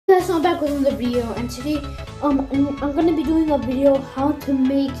guys, so I'm back with another video, and today I'm gonna be doing a video how to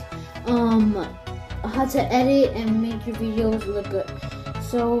make how to edit and make your videos look good.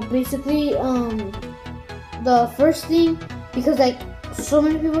 So basically the first thing, because like so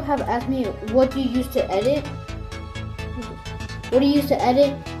many people have asked me what do you use to edit,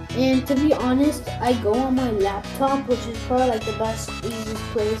 and to be honest, I go on my laptop, which is probably like the best easiest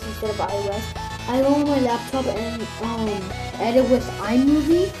place instead of iOS. I go on my laptop and edit with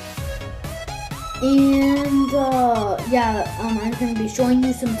iMovie, and I'm going to be showing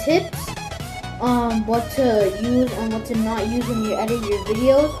you some tips what to use and what to not use when you edit your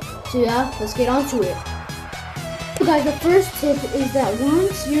videos. So yeah, let's get on to it. So guys, the first tip is that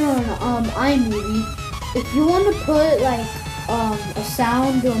once you're on iMovie, if you want to put like a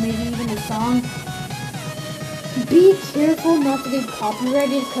sound or maybe even a song, be careful not to get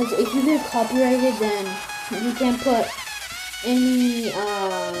copyrighted, because if you get copyrighted, then you can't put any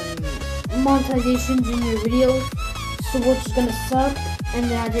monetizations in your videos, so which is gonna suck, and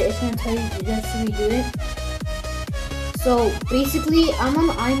then it's gonna tell you to just redo it. So basically, I'm on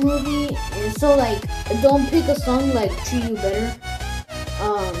iMovie, and so like don't pick a song like Treat You Better,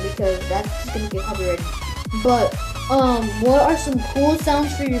 because that's just gonna get copyrighted. But what are some cool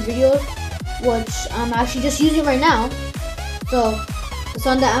sounds for your videos, which I'm actually just using right now? So the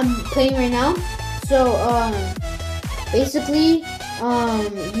song that I'm playing right now. So basically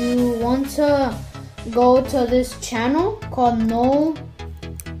you want to go to this channel called No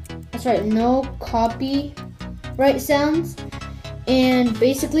Copyright Sounds, and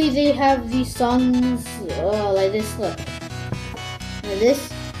basically they have these songs like this. Look, like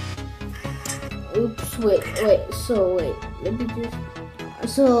this. Oops, wait, let me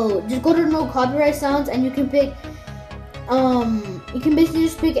just go to No Copyright Sounds, and you can pick, you can basically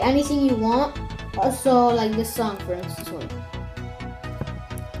just pick anything you want. So like this song, for instance, one.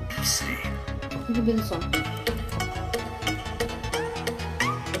 You can pick this song.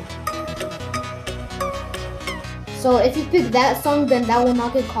 So if you pick that song, then that will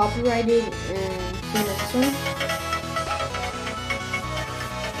not get copyrighted, and this one.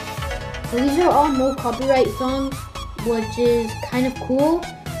 So these are all no copyright songs, which is kind of cool.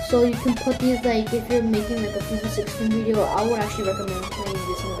 So you can put these, like if you're making like a Phoebe 16 video, I would actually recommend playing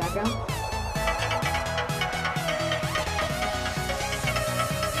this in the background.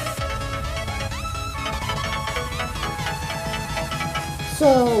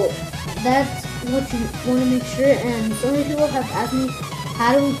 So that's what you want to make sure. And so many people have asked me,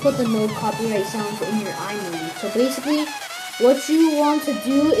 how do we put the no copyright sounds in your iMovie? So basically, what you want to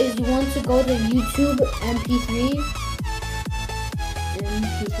do is you want to go to YouTube MP3.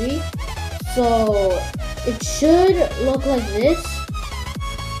 So it should look like this.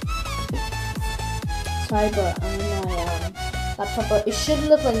 Sorry, but I'm in my laptop, but it should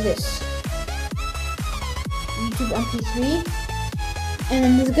look like this. YouTube MP3, and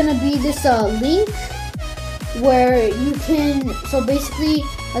then there's gonna be this link where you can. So basically,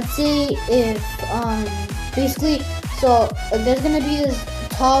 let's say if so there's gonna be this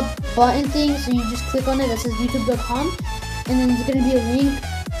top button thing, so you just click on it that says youtube.com, and then there's gonna be a link.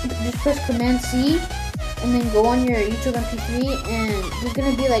 Just press Command C, and then go on your YouTube MP3, and there's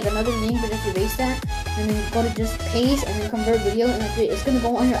gonna be like another link, but just erase that, and then go to just paste, and then convert video, and it's gonna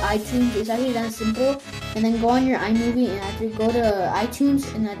go on your iTunes. It's actually that simple. And then go on your iMovie, and after you go to iTunes,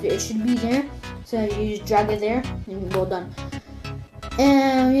 and after it should be there, so you just drag it there, and we're done.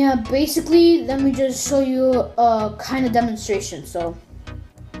 And yeah, basically, let me just show you a kind of demonstration. So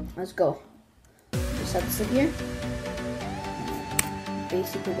let's go. Just have to sit here.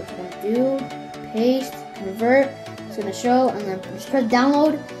 Basically, what you're gonna do: paste, convert. It's gonna show, and then just press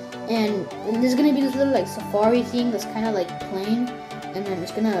download. And there's gonna be this little like Safari thing that's kind of like plain, and then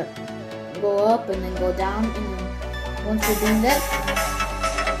it's gonna go up and then go down. And then once you're doing that,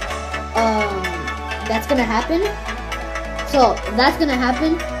 that's gonna happen. So that's gonna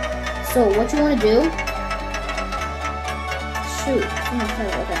happen. So what you want to do? Shoot.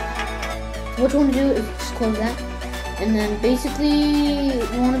 Okay. So what you want to do is just close that, and then basically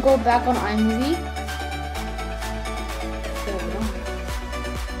you want to go back on iMovie.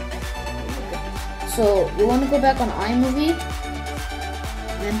 So you want to go back on iMovie,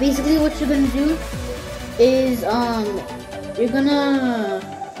 and basically what you're gonna do is you're gonna.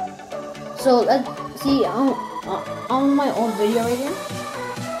 So let's see. On my old video right here,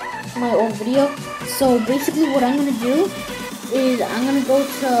 so basically what I'm gonna do is I'm gonna go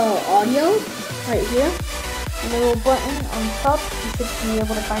to audio right here, and the little button on top, you should be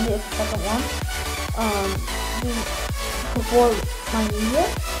able to find it. It's the second one, before my media,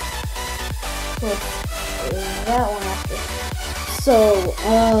 so it's that one after. So,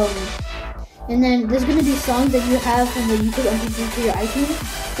 and then there's gonna be songs that you have from the YouTube MP3 to your iTunes.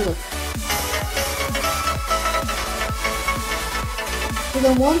 So look. So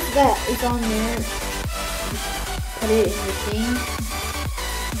then once that is on there, put it in the thing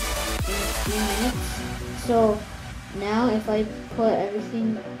in a few minutes. So now if I put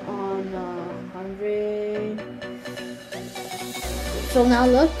everything on 100, so now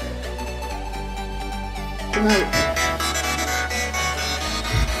look. So now,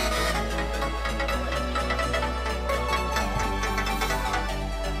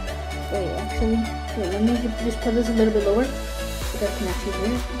 wait, let me just put this a little bit lower so that I can actually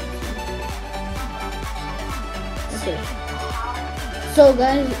hear it. Okay. So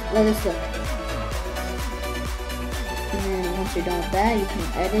guys, let us look. And then once you're done with that, you can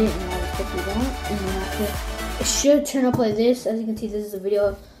edit and all the stuff you want. And then after, it should turn up like this. As you can see, this is a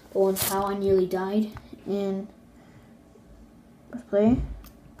video on how I nearly died. And let's play.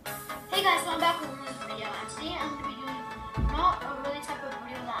 Hey guys, so I'm back with another video, and today I'm going to be doing not a really type of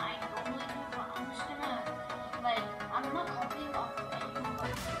video that I normally do, but I'm just going to, like, I'm not copying off of anything,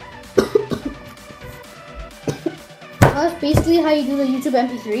 but That's basically how you do the YouTube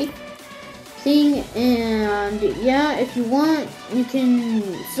MP3 thing. And yeah, if you want, you can.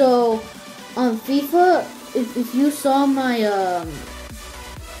 So on FIFA, if you saw my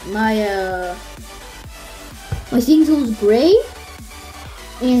I think it was gray,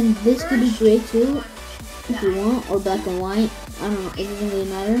 and this could be gray too if you want, or black and white. I don't know, it doesn't really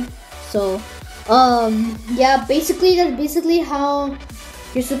matter. So yeah, basically that's basically how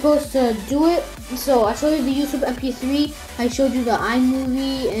you're supposed to do it. So I showed you the YouTube MP3, I showed you the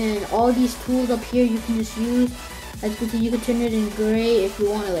iMovie, and all these tools up here you can just use. As you can see, you can turn it in gray if you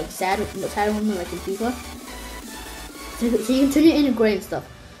want to, like sad woman like in FIFA. So you can turn it into gray and stuff.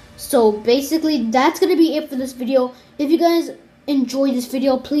 So basically that's gonna be it for this video. If you guys enjoyed this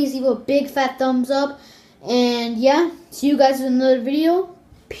video, please leave a big fat thumbs up. And yeah, see you guys in another video.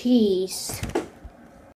 Peace.